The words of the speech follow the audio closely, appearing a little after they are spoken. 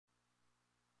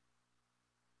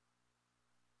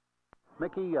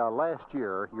Mickey, last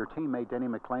year, your teammate Denny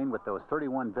McLain with those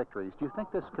 31 victories. Do you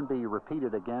think this can be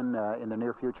repeated again in the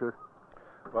near future?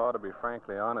 Well, to be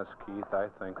frankly honest, Keith, I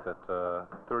think that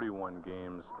 31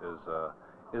 games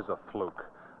is a fluke.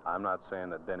 I'm not saying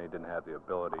that Denny didn't have the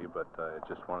ability, but it's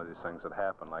just one of these things that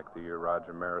happened, like the year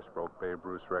Roger Maris broke Babe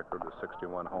Ruth's record with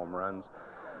 61 home runs.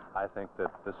 I think that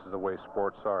this is the way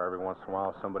sports are. Every once in a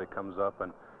while, somebody comes up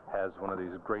and has one of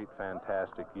these great,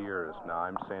 fantastic years. Now,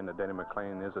 I'm saying that Denny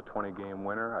McLain is a 20-game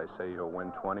winner. I say he'll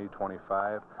win 20,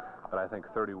 25, but I think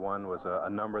 31 was a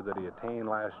number that he attained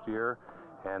last year,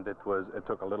 and it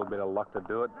took a little bit of luck to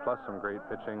do it, plus some great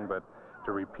pitching, but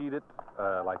to repeat it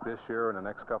like this year in the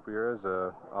next couple of years,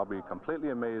 I'll be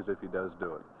completely amazed if he does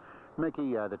do it.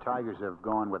 Mickey, the Tigers have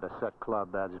gone with a set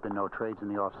club. There's been no trades in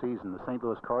the offseason. The St.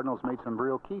 Louis Cardinals made some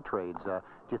real key trades. Do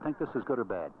you think this is good or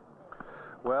bad?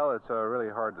 Well, it's really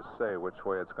hard to say which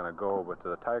way it's going to go, but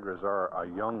the Tigers are a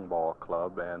young ball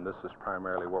club, and this is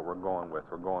primarily what we're going with.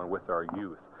 We're going with our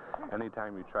youth.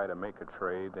 Anytime you try to make a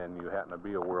trade and you happen to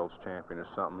be a world's champion or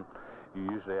something, you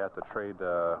usually have to trade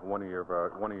one of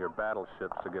your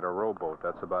battleships to get a rowboat.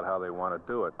 That's about how they want to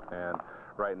do it. And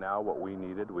right now, what we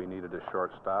needed a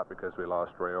shortstop because we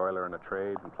lost Ray Euler in a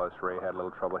trade, and plus Ray had a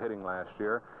little trouble hitting last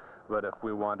year. But if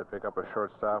we wanted to pick up a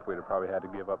shortstop, we'd have probably had to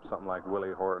give up something like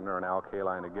Willie Horton or an Al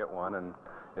Kaline to get one, and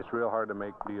it's real hard to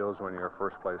make deals when you're a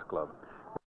first-place club.